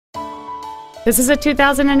This is a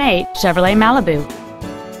 2008 Chevrolet Malibu.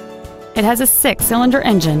 It has a 6-cylinder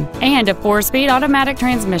engine and a 4-speed automatic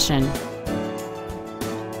transmission.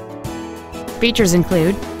 Features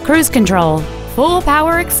include cruise control, full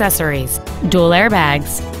power accessories, dual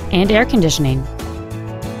airbags, and air conditioning.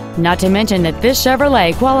 Not to mention that this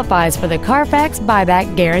Chevrolet qualifies for the Carfax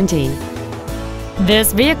buyback guarantee.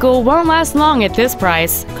 This vehicle won't last long at this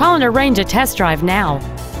price. Call and arrange a test drive now.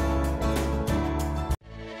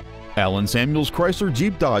 Allen Samuels Chrysler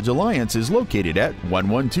Jeep Dodge Alliance is located at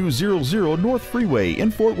 11200 North Freeway in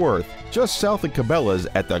Fort Worth, just south of Cabela's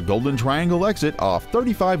at the Golden Triangle exit off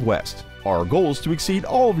 35 West. Our goal is to exceed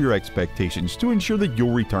all of your expectations to ensure that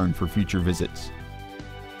you'll return for future visits.